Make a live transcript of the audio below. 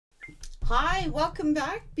Hi, welcome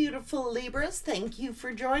back, beautiful Libras. Thank you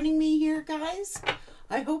for joining me here, guys.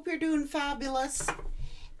 I hope you're doing fabulous.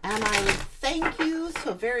 And I thank you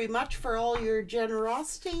so very much for all your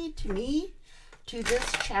generosity to me, to this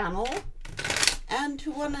channel, and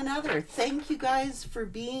to one another. Thank you guys for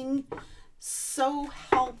being so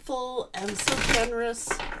helpful and so generous.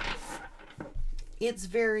 It's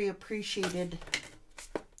very appreciated.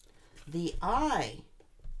 The Eye.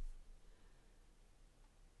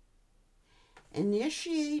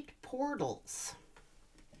 Initiate portals.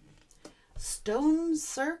 Stone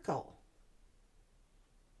circle.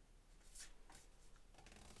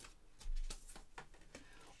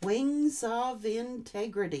 Wings of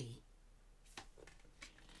integrity.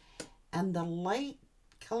 And the light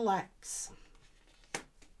collects.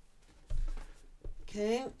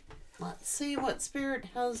 Okay, let's see what Spirit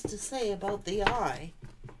has to say about the Eye.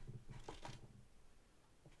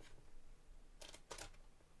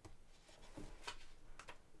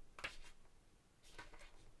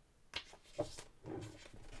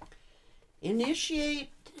 Initiate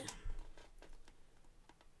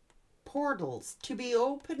portals to be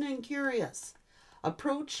open and curious.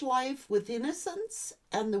 Approach life with innocence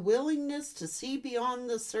and the willingness to see beyond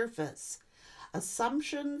the surface,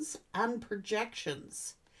 assumptions and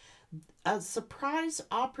projections. A surprise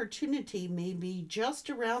opportunity may be just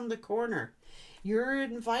around the corner. You're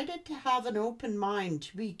invited to have an open mind,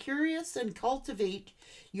 to be curious and cultivate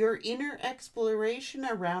your inner exploration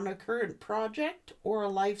around a current project or a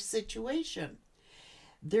life situation.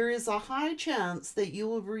 There is a high chance that you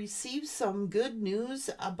will receive some good news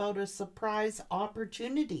about a surprise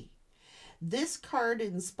opportunity. This card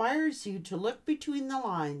inspires you to look between the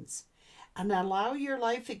lines and allow your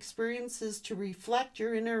life experiences to reflect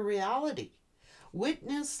your inner reality.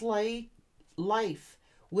 Witness life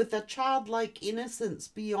with a childlike innocence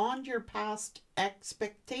beyond your past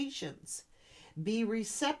expectations. Be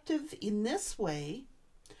receptive in this way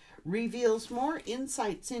reveals more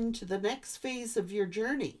insights into the next phase of your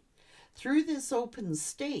journey. Through this open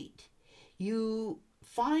state, you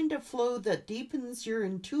find a flow that deepens your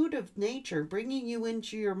intuitive nature, bringing you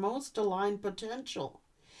into your most aligned potential.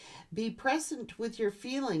 Be present with your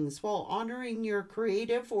feelings while honoring your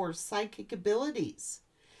creative or psychic abilities.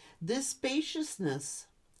 This spaciousness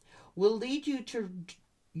will lead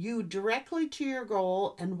you directly to your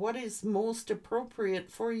goal and what is most appropriate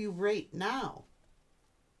for you right now.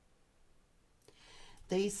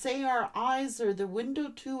 They say our eyes are the window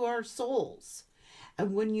to our souls,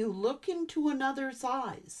 and when you look into another's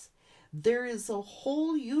eyes, there is a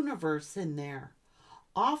whole universe in there.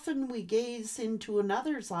 Often we gaze into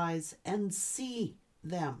another's eyes and see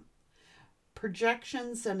them.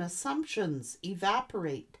 Projections and assumptions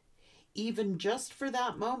evaporate, even just for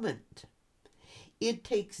that moment. It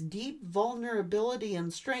takes deep vulnerability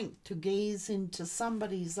and strength to gaze into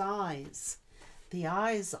somebody's eyes. The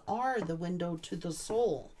eyes are the window to the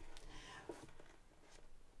soul.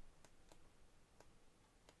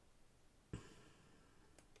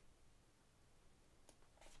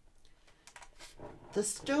 The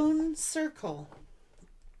stone circle.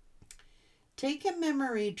 Take a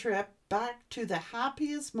memory trip back to the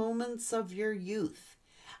happiest moments of your youth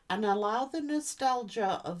and allow the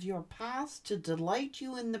nostalgia of your past to delight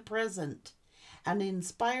you in the present and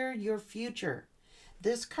inspire your future.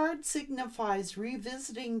 This card signifies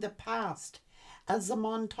revisiting the past as a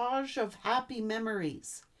montage of happy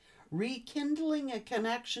memories, rekindling a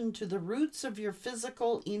connection to the roots of your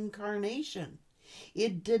physical incarnation.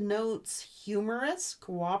 It denotes humorous,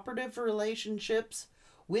 cooperative relationships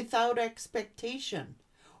without expectation.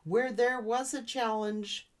 Where there was a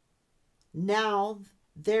challenge, now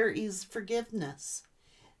there is forgiveness.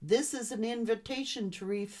 This is an invitation to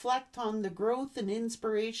reflect on the growth and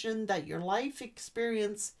inspiration that your life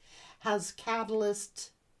experience has catalyzed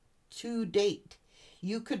to date.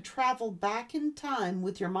 You could travel back in time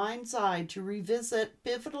with your mind's eye to revisit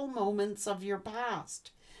pivotal moments of your past,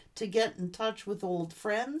 to get in touch with old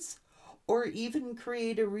friends, or even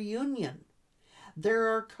create a reunion. There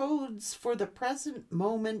are codes for the present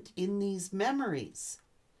moment in these memories.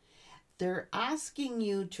 They're asking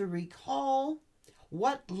you to recall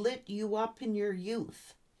what lit you up in your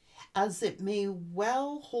youth, as it may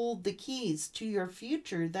well hold the keys to your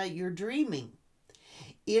future that you're dreaming.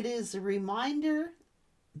 It is a reminder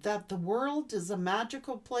that the world is a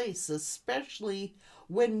magical place, especially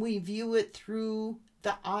when we view it through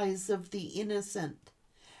the eyes of the innocent.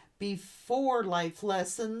 Before life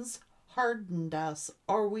lessons hardened us,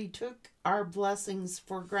 or we took our blessings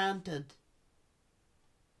for granted.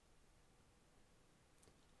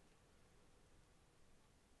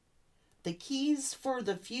 The keys for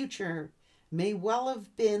the future may well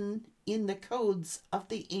have been in the codes of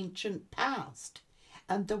the ancient past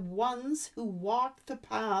and the ones who walked the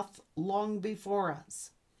path long before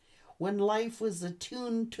us, when life was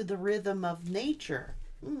attuned to the rhythm of nature.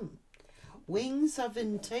 Wings of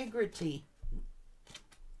integrity.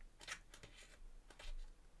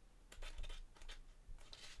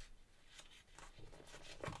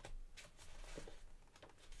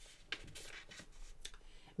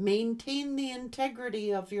 Maintain the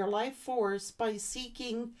integrity of your life force by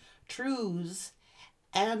seeking truths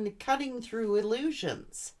and cutting through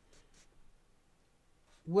illusions.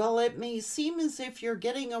 Well, it may seem as if you're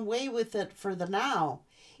getting away with it for the now.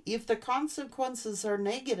 If the consequences are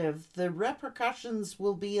negative, the repercussions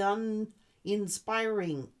will be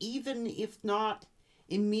uninspiring, even if not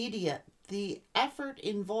immediate. The effort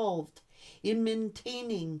involved in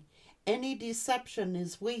maintaining any deception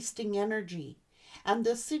is wasting energy, and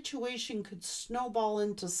the situation could snowball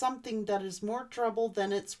into something that is more trouble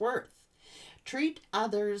than it's worth. Treat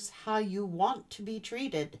others how you want to be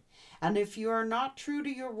treated, and if you are not true to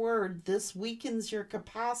your word, this weakens your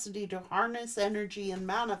capacity to harness energy and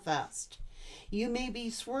manifest. You may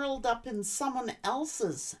be swirled up in someone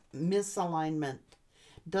else's misalignment.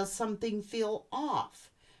 Does something feel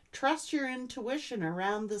off? Trust your intuition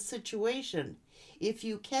around the situation. If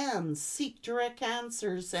you can, seek direct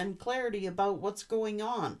answers and clarity about what's going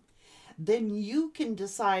on. Then you can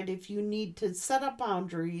decide if you need to set up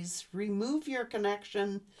boundaries, remove your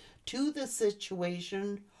connection to the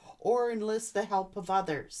situation, or enlist the help of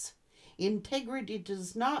others. Integrity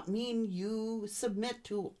does not mean you submit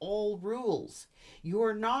to all rules. You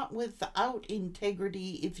are not without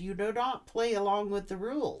integrity if you do not play along with the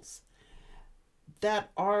rules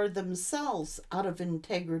that are themselves out of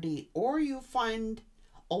integrity, or you find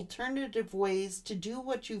alternative ways to do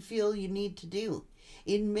what you feel you need to do.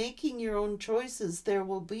 In making your own choices, there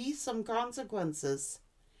will be some consequences,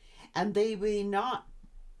 and they may not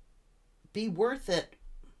be worth it.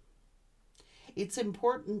 It's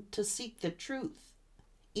important to seek the truth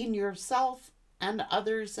in yourself and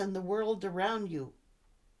others and the world around you.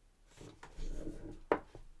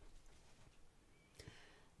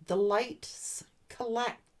 The lights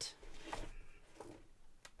collect.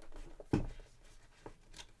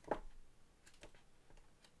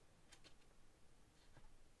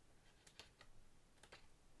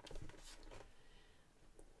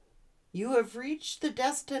 You have reached the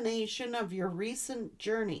destination of your recent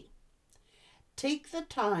journey. Take the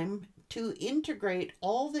time to integrate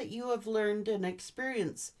all that you have learned and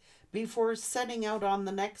experienced before setting out on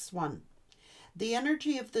the next one. The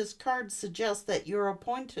energy of this card suggests that you're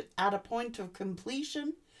at a point of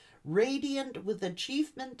completion, radiant with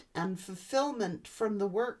achievement and fulfillment from the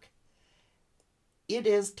work it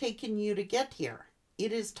has taken you to get here.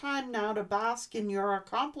 It is time now to bask in your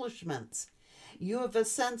accomplishments. You have a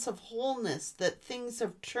sense of wholeness, that things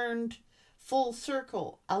have turned full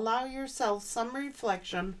circle. Allow yourself some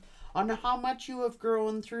reflection on how much you have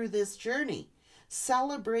grown through this journey.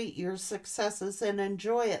 Celebrate your successes and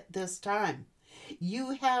enjoy it this time.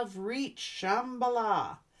 You have reached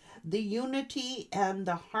Shambhala. The unity and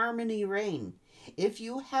the harmony reign. If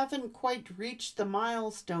you haven't quite reached the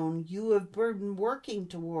milestone you have been working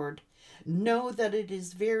toward, know that it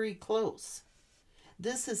is very close.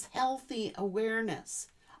 This is healthy awareness.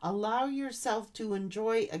 Allow yourself to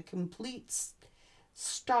enjoy a complete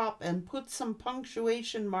stop and put some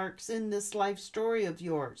punctuation marks in this life story of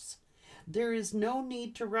yours. There is no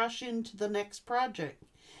need to rush into the next project.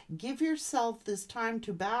 Give yourself this time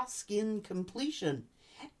to bask in completion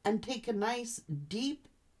and take a nice deep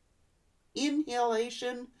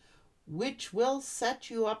inhalation, which will set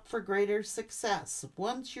you up for greater success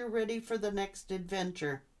once you're ready for the next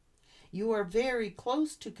adventure. You are very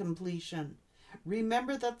close to completion.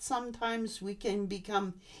 Remember that sometimes we can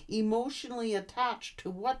become emotionally attached to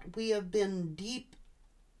what we have been deep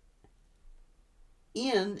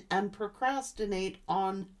in and procrastinate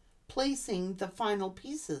on placing the final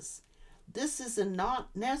pieces. This is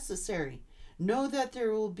not necessary. Know that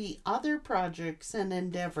there will be other projects and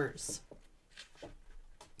endeavors.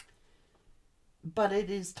 But it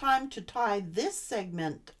is time to tie this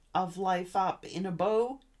segment of life up in a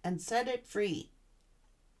bow and set it free.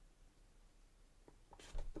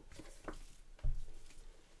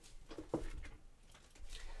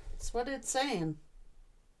 That's what it's saying.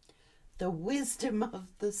 The wisdom of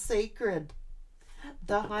the sacred,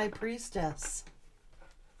 the High Priestess.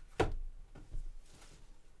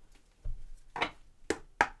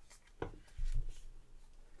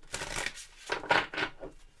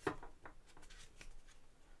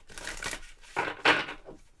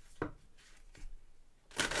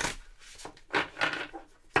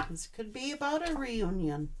 This could be about a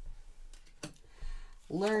reunion.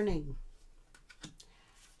 Learning,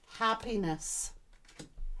 happiness,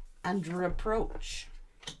 and reproach.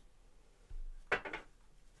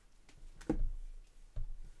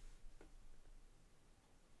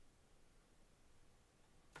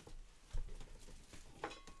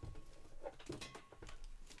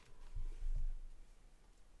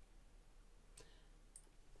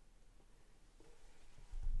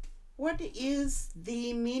 What is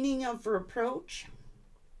the meaning of reproach?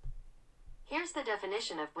 Here's the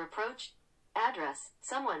definition of reproach. Address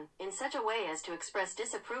someone in such a way as to express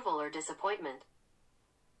disapproval or disappointment.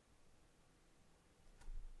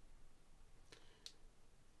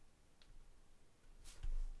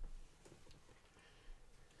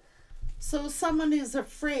 So someone is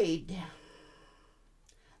afraid.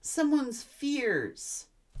 Someone's fears.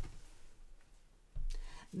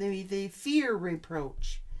 They fear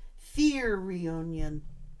reproach, fear reunion,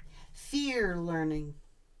 fear learning.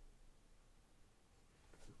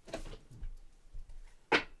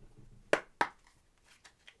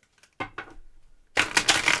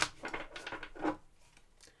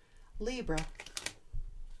 Libra.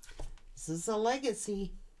 This is a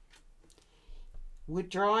legacy.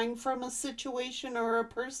 Withdrawing from a situation or a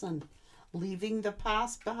person. Leaving the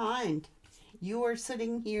past behind. You are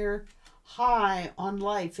sitting here high on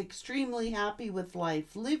life, extremely happy with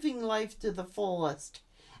life, living life to the fullest.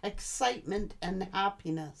 Excitement and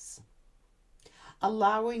happiness.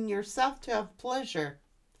 Allowing yourself to have pleasure.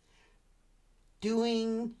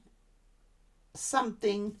 Doing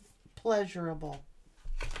something pleasurable.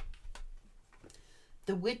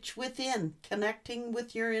 The witch within, connecting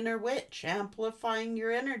with your inner witch, amplifying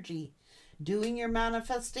your energy, doing your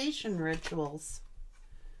manifestation rituals.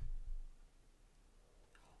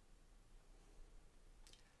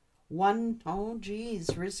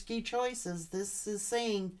 Risky choices. This is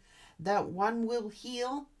saying that one will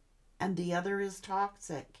heal and the other is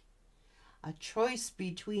toxic. A choice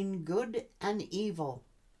between good and evil.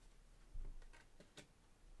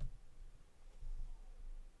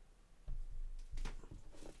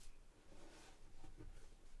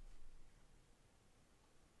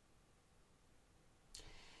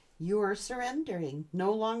 You are surrendering,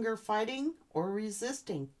 no longer fighting or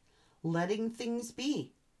resisting, letting things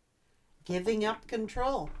be, giving up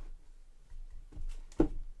control.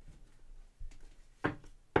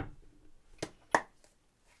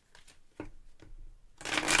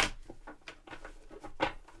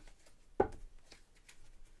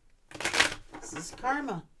 This is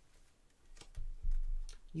karma.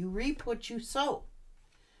 You reap what you sow.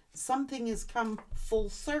 Something has come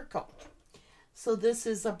full circle. So this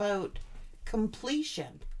is about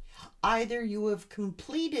completion. Either you have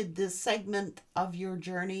completed this segment of your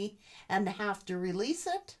journey and have to release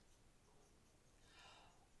it,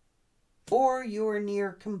 or you're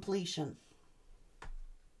near completion.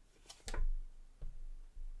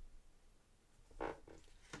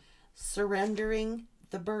 Surrendering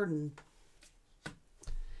the burden.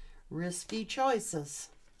 Risky choices.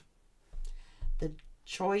 The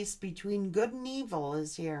choice between good and evil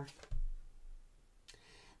is here.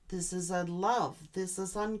 This is a love. This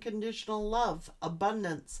is unconditional love,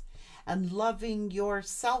 abundance, and loving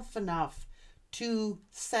yourself enough to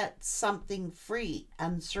set something free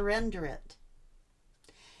and surrender it.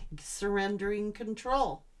 Surrendering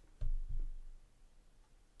control.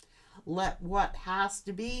 Let what has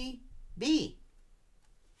to be, be.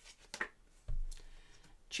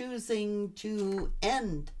 Choosing to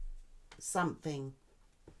end something.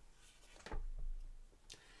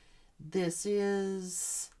 This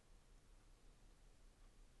is...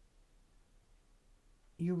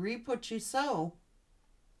 You reap what you sow.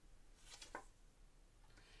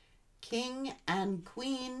 King and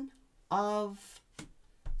Queen of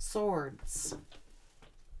Swords.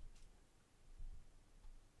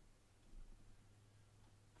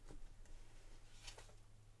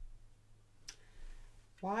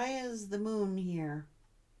 Why is the moon here?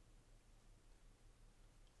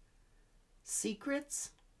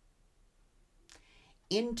 Secrets?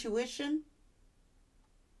 Intuition?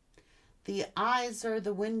 The eyes are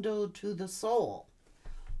the window to the soul.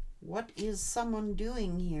 What is someone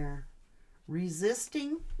doing here?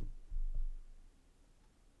 Resisting?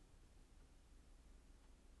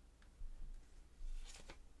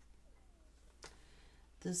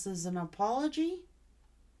 This is an apology?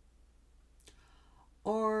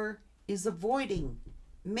 Or is avoiding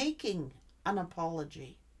making an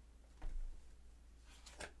apology?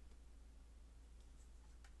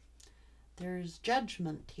 There's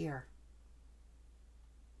judgment here.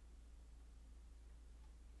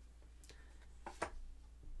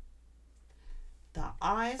 The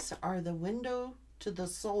eyes are the window to the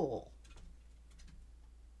soul.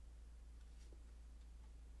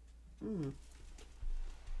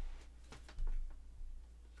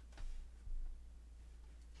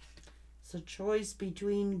 It's a choice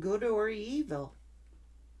between good or evil.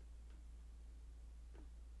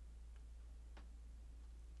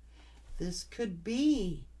 This could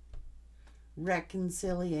be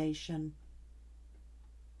reconciliation.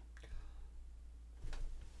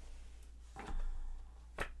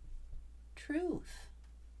 Truth.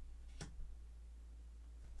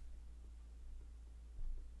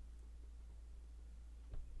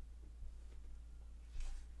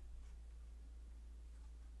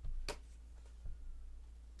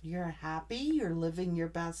 You're happy, you're living your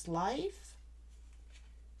best life.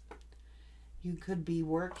 You could be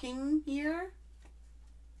working here.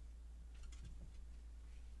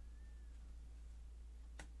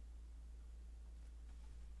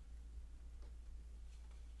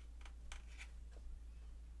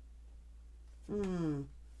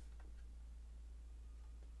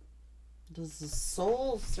 This is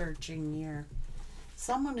soul searching here.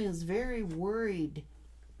 Someone is very worried.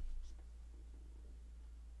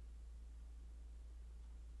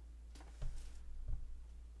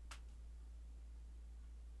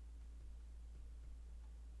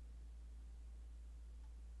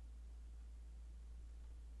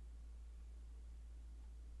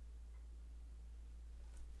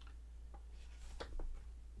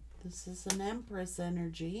 This is an Empress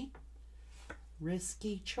energy.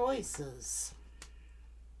 Risky choices.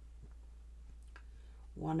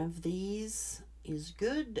 One of these is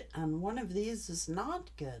good and one of these is not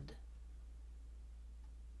good.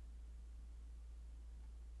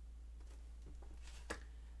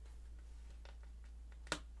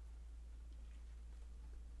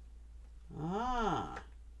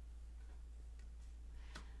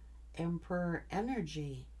 Emperor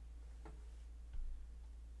energy.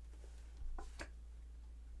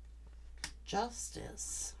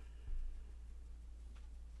 Justice.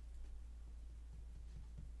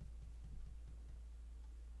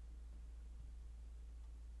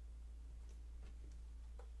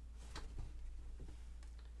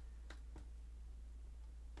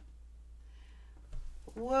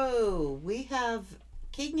 Whoa, we have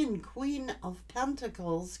King and Queen of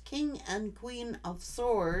Pentacles, King and Queen of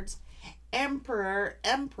Swords, Emperor,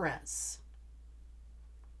 Empress.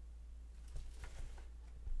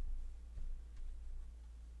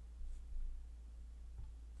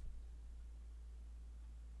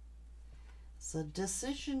 It's a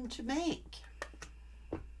decision to make.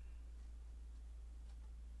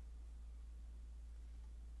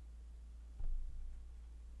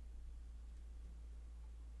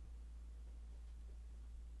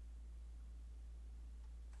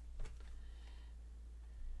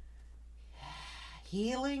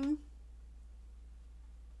 Healing.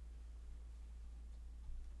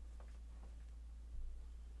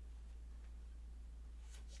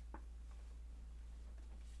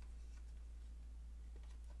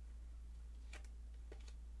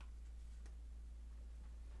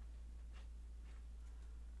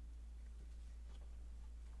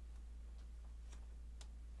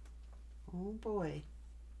 Oh boy.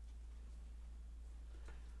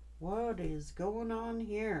 What is going on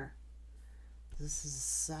here? This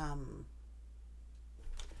is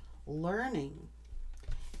learning,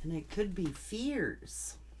 and it could be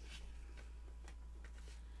fears.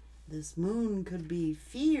 This moon could be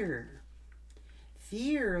fear.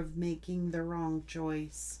 Fear of making the wrong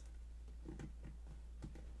choice.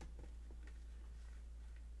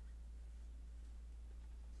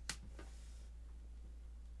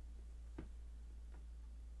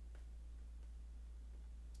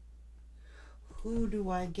 Who do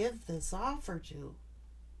I give this offer to?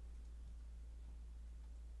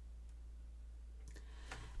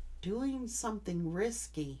 Doing something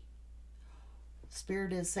risky.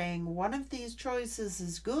 Spirit is saying one of these choices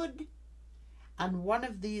is good and one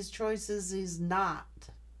of these choices is not.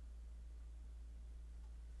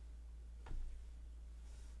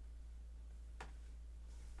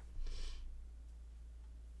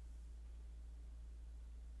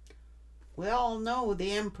 We all know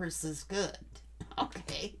the Empress is good.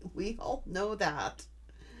 Okay, we all know that.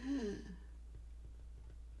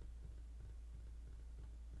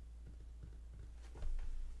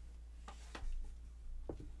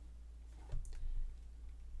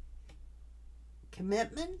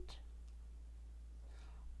 Commitment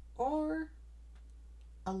or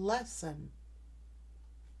a lesson.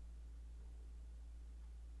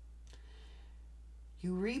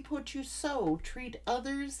 You reap what you sow. Treat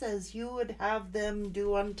others as you would have them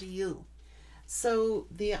do unto you. So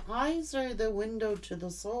the eyes are the window to the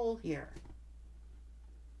soul here.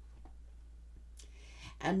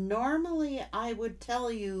 And normally I would tell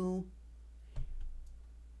you,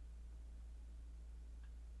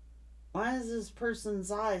 why is this person's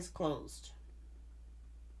eyes closed?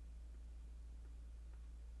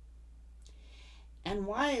 And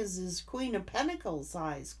why is this Queen of Pentacles'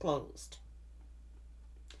 eyes closed?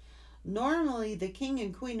 Normally the King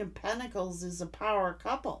and Queen of Pentacles is a power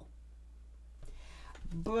couple.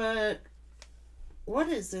 But what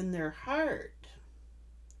is in their heart?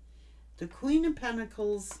 The Queen of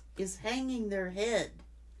Pentacles is hanging their head,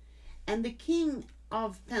 and the King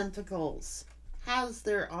of Pentacles has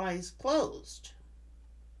their eyes closed.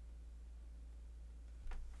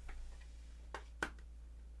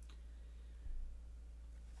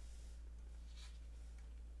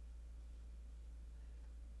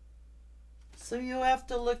 So you have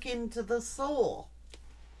to look into the soul.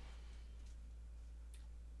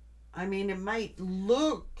 I mean, it might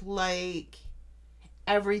look like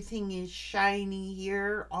everything is shiny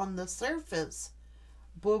here on the surface,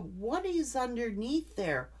 but what is underneath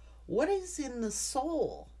there? What is in the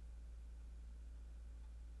soul?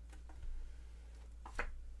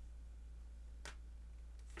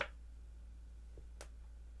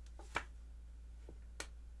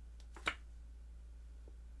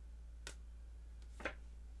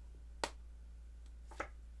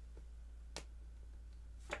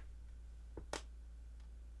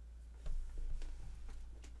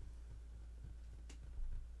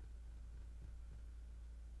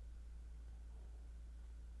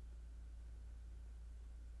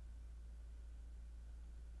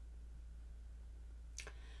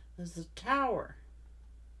 There's a Tower.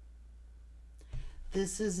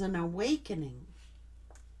 This is an awakening,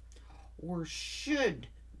 or should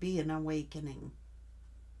be an awakening.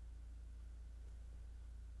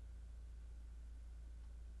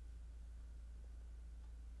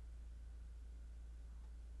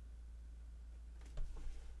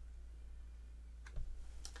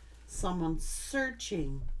 Someone's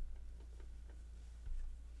searching.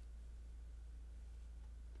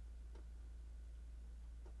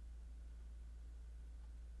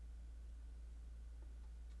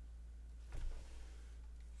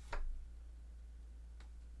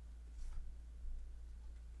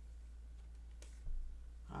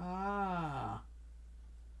 Ah.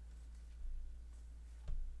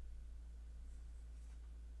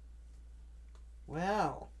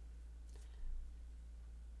 Well.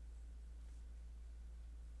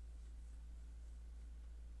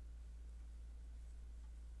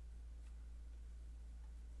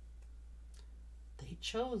 They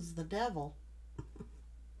chose the devil.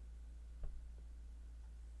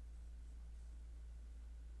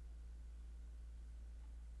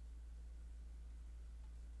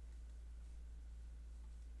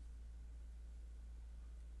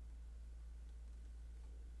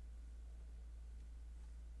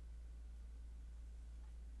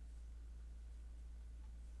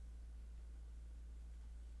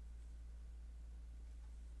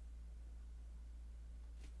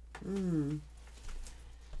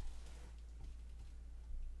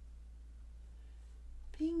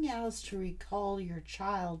 Being asked to recall your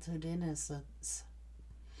childhood innocence.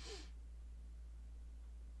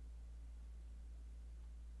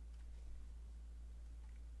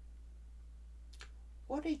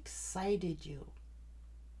 What excited you?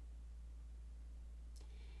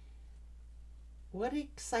 What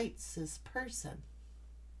excites this person?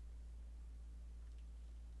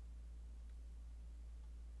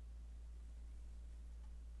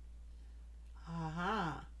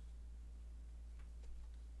 Aha.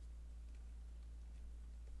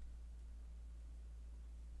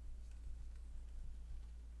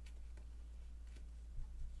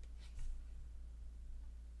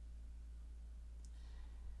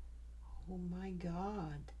 Oh my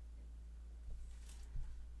God.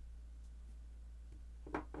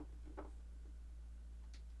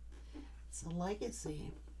 It's a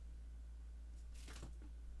legacy.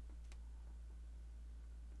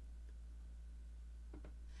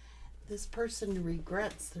 This person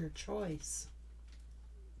regrets their choice.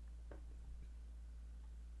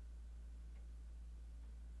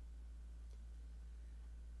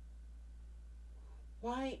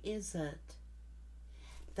 Why is it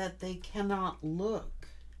that they cannot look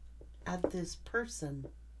at this person?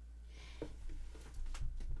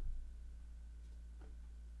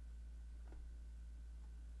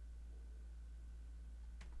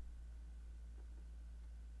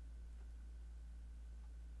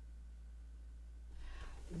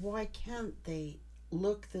 Why can't they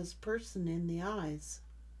look this person in the eyes?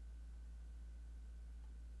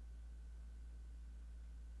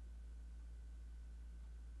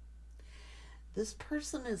 This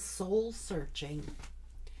person is soul searching.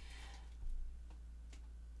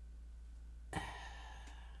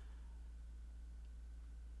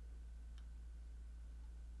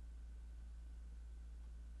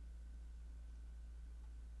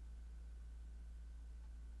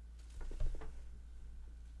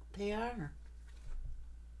 They are.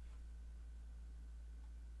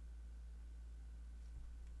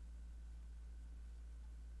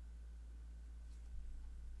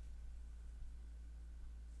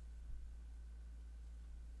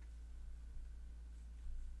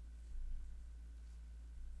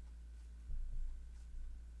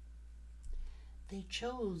 They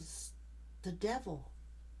chose the devil.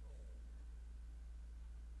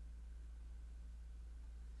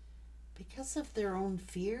 Because of their own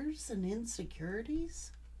fears and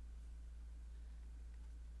insecurities?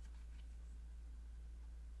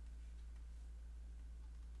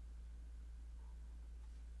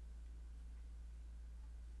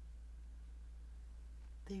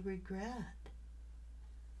 They regret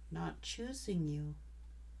not choosing you.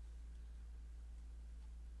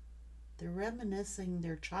 They're reminiscing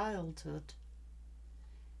their childhood,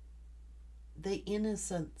 the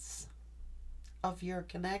innocence of your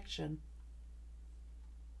connection.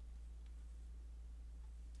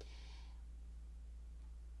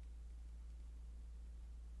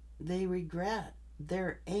 They regret.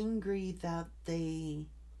 They're angry that they're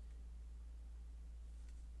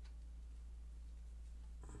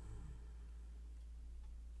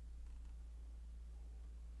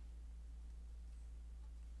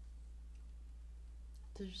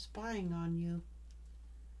spying on you.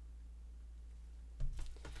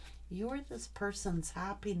 You're this person's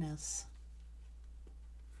happiness.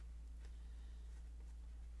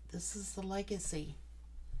 This is the legacy.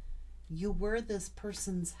 You were this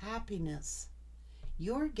person's happiness.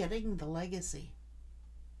 You're getting the legacy.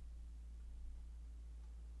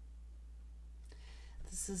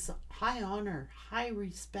 This is high honor, high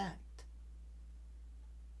respect.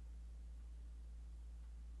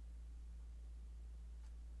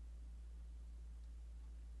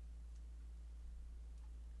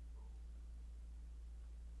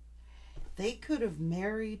 They could have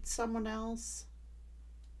married someone else.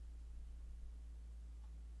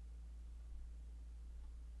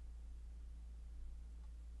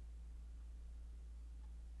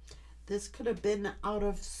 This could have been out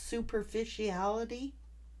of superficiality.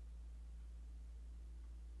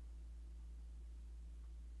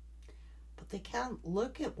 But they can't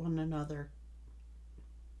look at one another.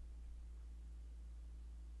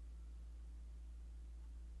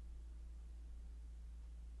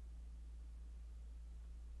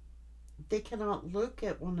 They cannot look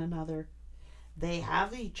at one another. They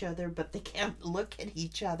have each other, but they can't look at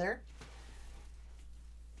each other.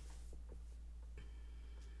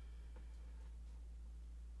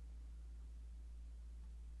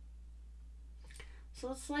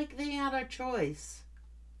 So it's like they had a choice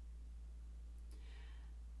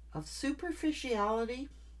of superficiality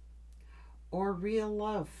or real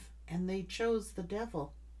love, and they chose the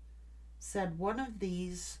devil. Said one of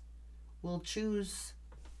these will choose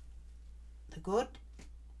the good,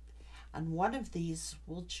 and one of these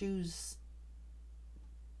will choose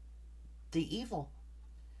the evil.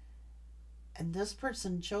 And this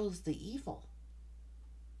person chose the evil.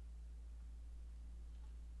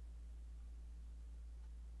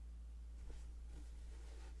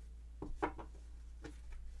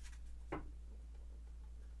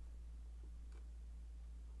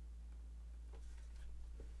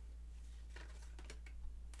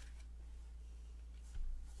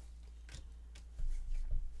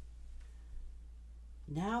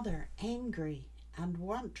 Now they're angry and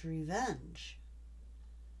want revenge.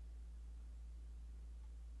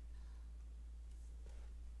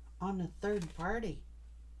 On a third party.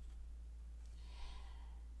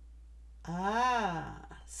 Ah,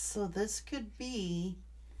 so this could be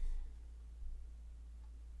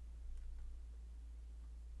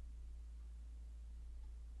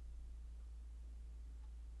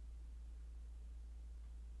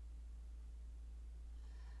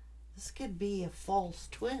a false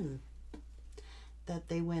twin that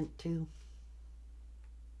they went to.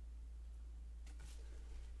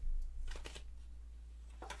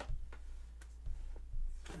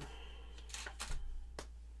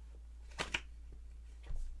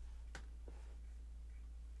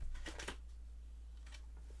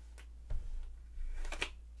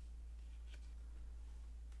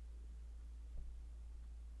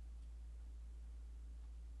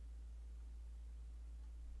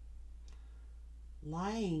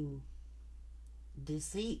 Lying,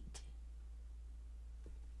 deceit,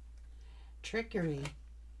 trickery.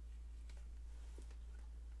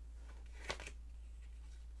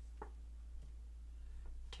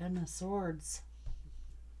 Ten of Swords.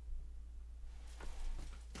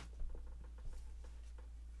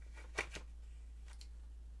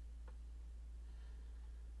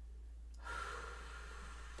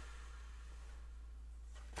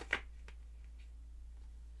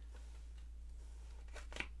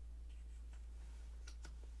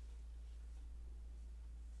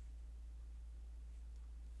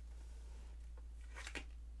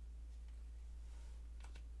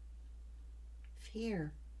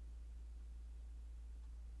 Fear.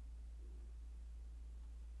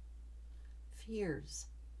 Fears.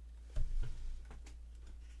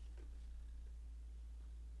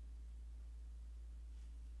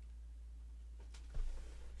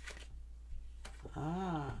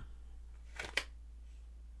 Ah.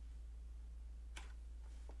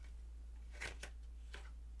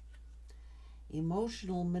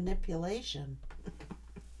 Emotional manipulation.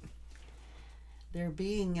 They're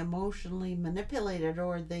being emotionally manipulated,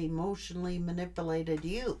 or they emotionally manipulated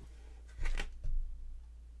you.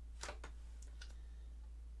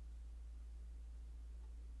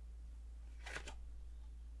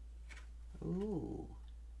 Ooh.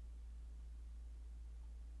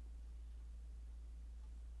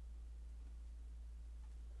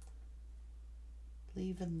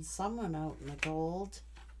 Leaving someone out in the cold.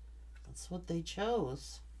 That's what they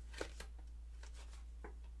chose.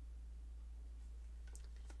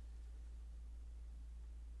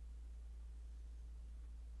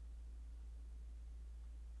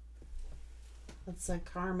 That's a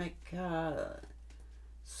karmic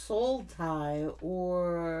soul tie,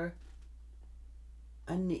 or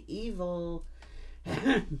an evil,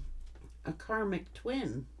 a karmic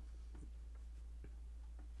twin.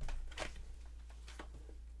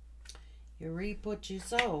 You reap what you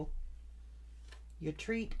sow. You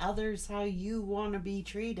treat others how you want to be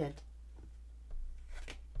treated.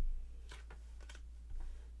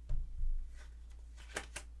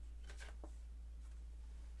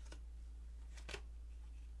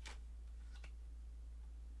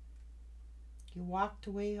 You walked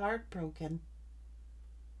away heartbroken,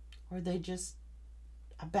 or they just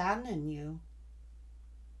abandon you.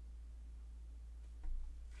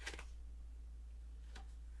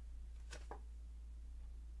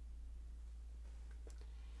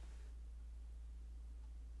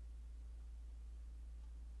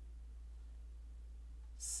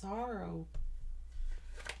 Sorrow.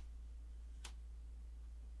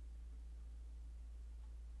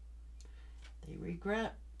 They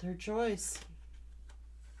regret their choice.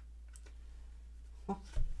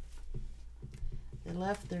 They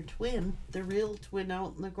left their twin, the real twin,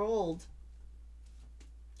 out in the cold.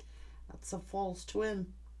 That's a false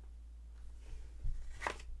twin.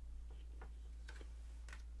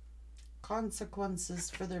 Consequences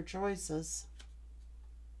for their choices.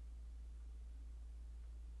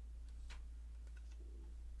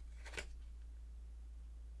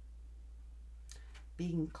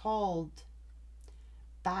 Being called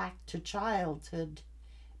back to childhood.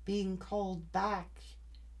 Being called back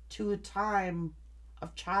to a time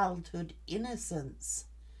of childhood innocence,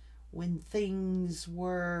 when things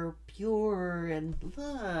were pure and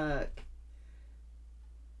look,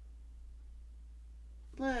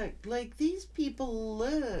 like these people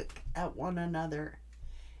look at one another.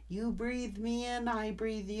 You breathe me in, I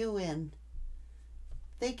breathe you in.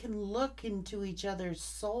 They can look into each other's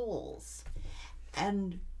souls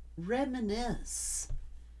and reminisce.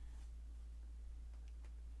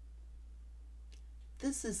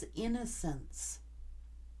 This is innocence.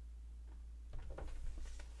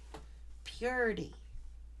 Purity.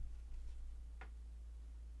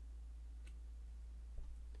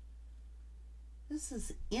 This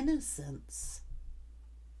is innocence.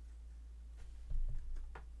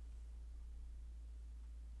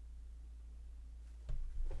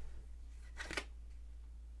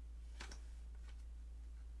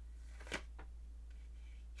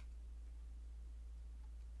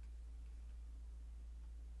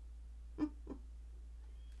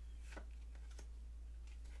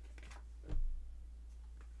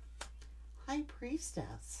 High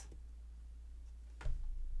Priestess.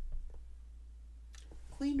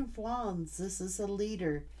 Queen of Wands, this is a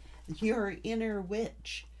leader, your inner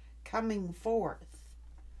witch coming forth.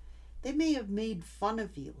 They may have made fun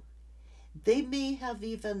of you. They may have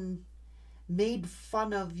even made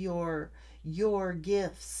fun of your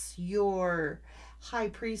gifts, your High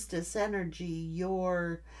Priestess energy,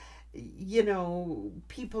 your,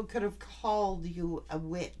 people could have called you a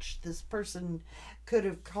witch. This person could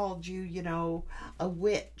have called you, a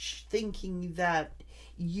witch, thinking that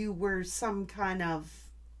you were some kind of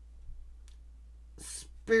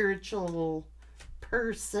spiritual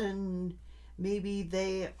person, Maybe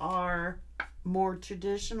they are more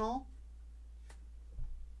traditional.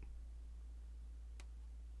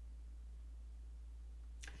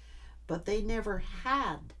 But they never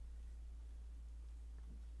had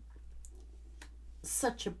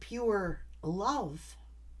such a pure love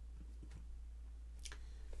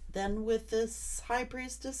than with this High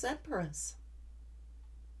Priestess Empress.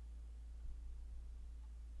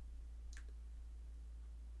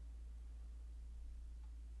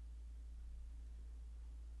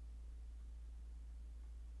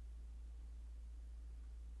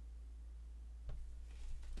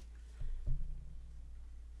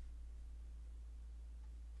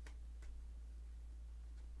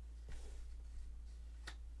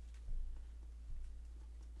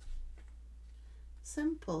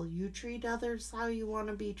 Simple. You treat others how you want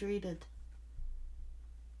to be treated.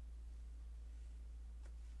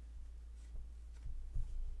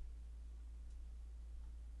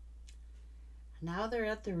 Now they're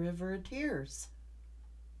at the River of Tears.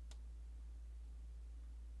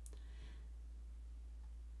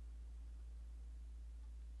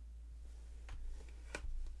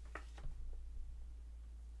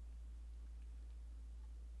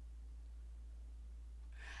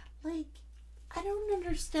 Like, I don't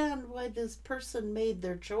understand why this person made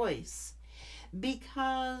their choice.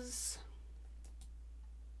 Because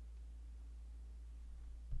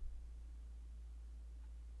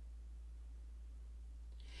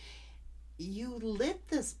you lit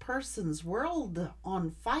this person's world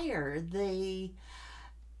on fire.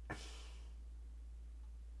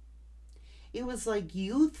 It was like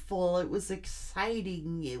youthful, it was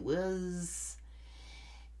exciting, it was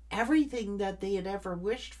everything that they had ever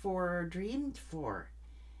wished for or dreamed for.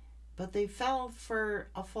 But they fell for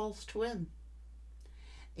a false twin,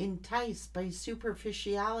 enticed by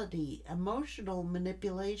superficiality, emotional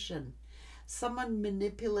manipulation. Someone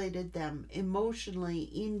manipulated them emotionally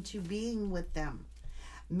into being with them.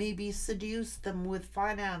 Maybe seduced them with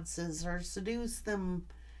finances or seduced them.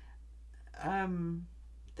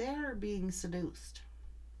 They're being seduced.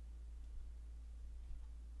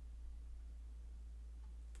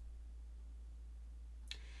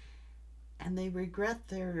 And they regret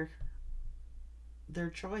their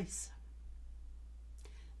choice.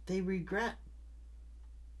 They regret.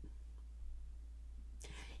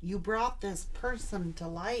 You brought this person to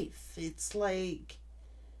life. It's like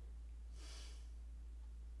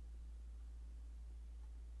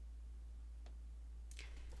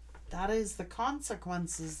that is the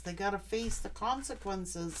consequences. They got to face the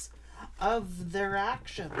consequences of their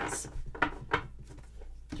actions.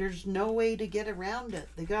 There's no way to get around it.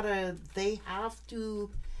 They have to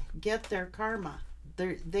get their karma.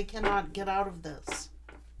 They cannot get out of this.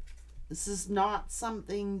 This is not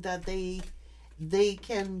something that they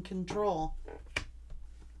can control.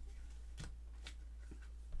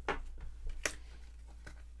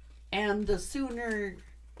 And the sooner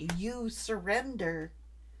you surrender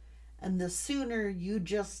and the sooner you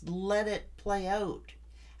just let it play out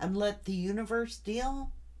and let the universe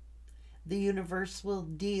deal, the universe will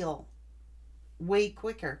deal way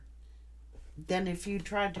quicker than if you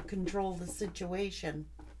tried to control the situation.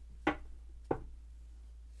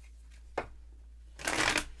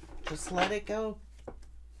 Just let it go.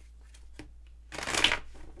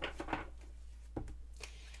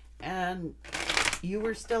 And you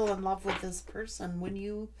were still in love with this person when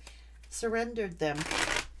you surrendered them.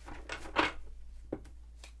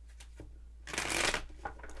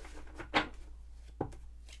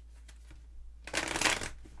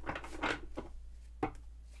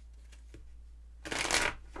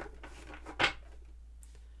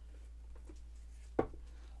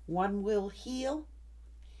 One will heal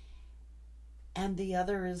and the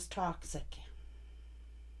other is toxic.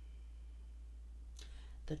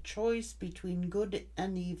 The choice between good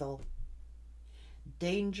and evil.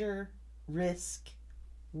 Danger, risk,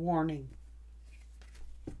 warning.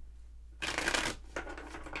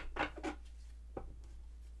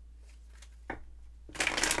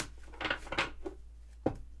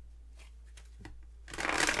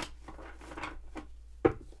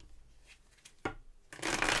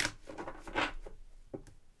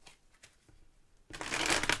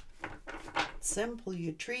 Simple.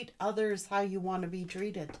 You treat others how you want to be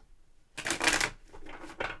treated.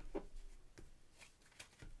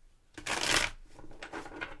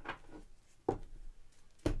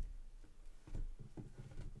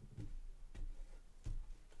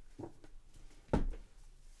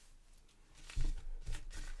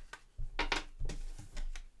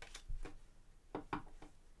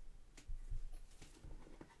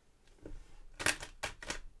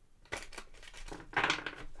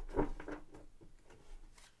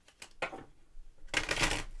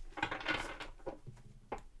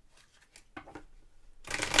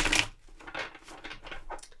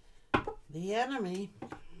 the enemy,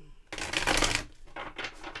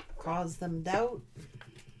 cause them doubt,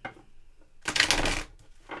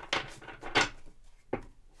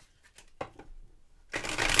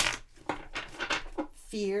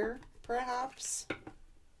 fear, perhaps.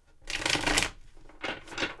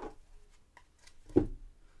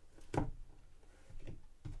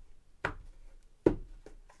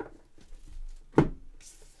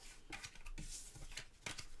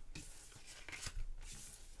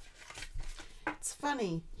 It's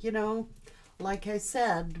funny, you know, like I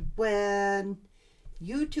said, when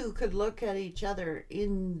you two could look at each other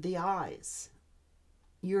in the eyes,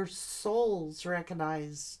 your souls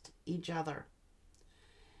recognized each other.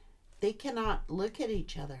 They cannot look at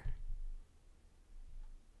each other.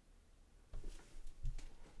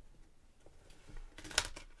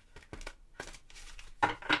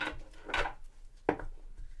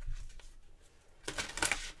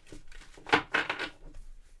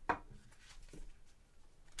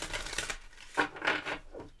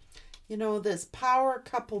 You know, this power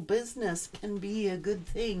couple business can be a good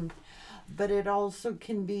thing, but it also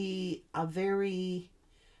can be a very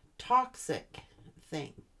toxic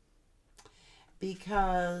thing.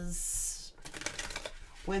 Because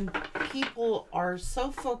when people are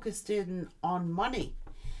so focused in on money,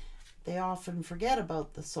 they often forget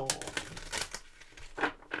about the soul.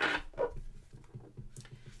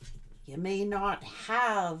 You may not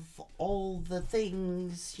have all the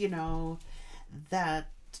things, you know, that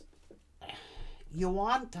you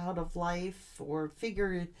want out of life or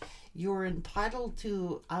figure you're entitled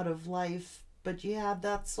to out of life, but you have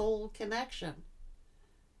that soul connection.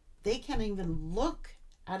 They can't even look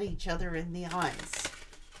at each other in the eyes.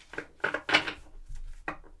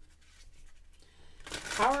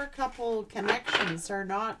 Power couple connections are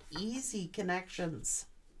not easy connections.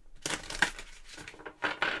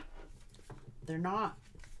 They're not.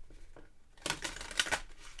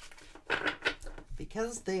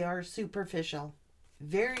 Because they are superficial.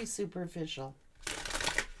 Very superficial.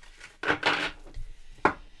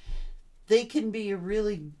 They can be a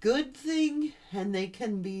really good thing and they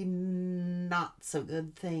can be not so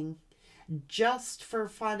good thing. Just for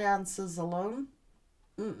finances alone,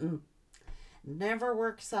 never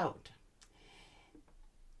works out.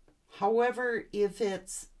 However, if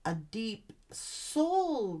it's a deep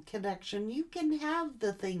soul connection, you can have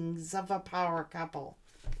the things of a power couple.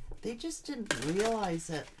 They just didn't realize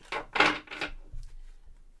it.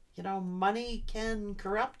 You know, money can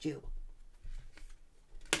corrupt you.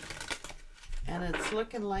 And it's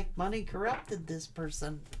looking like money corrupted this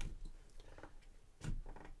person.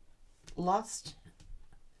 Lust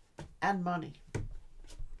and money.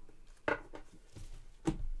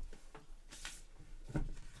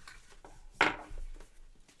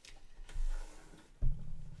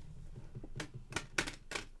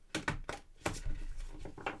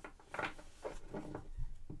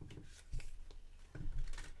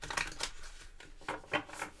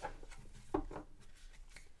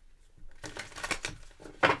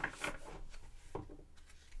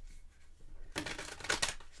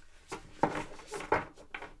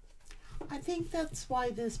 I think that's why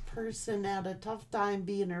this person had a tough time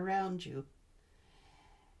being around you.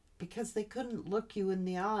 Because they couldn't look you in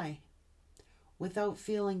the eye without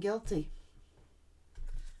feeling guilty.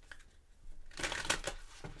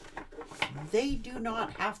 They do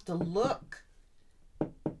not have to look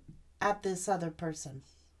at this other person.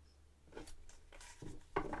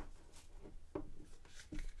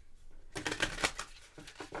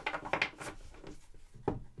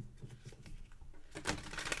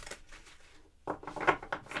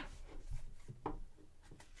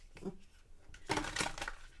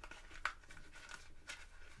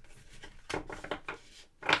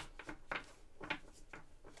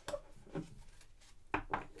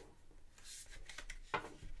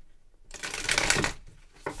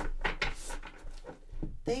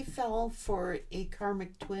 They fell for a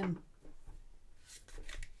karmic twin.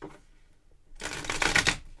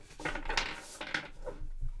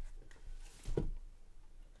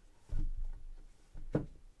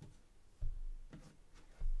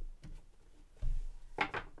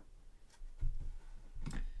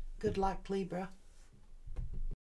 Good luck, Libra.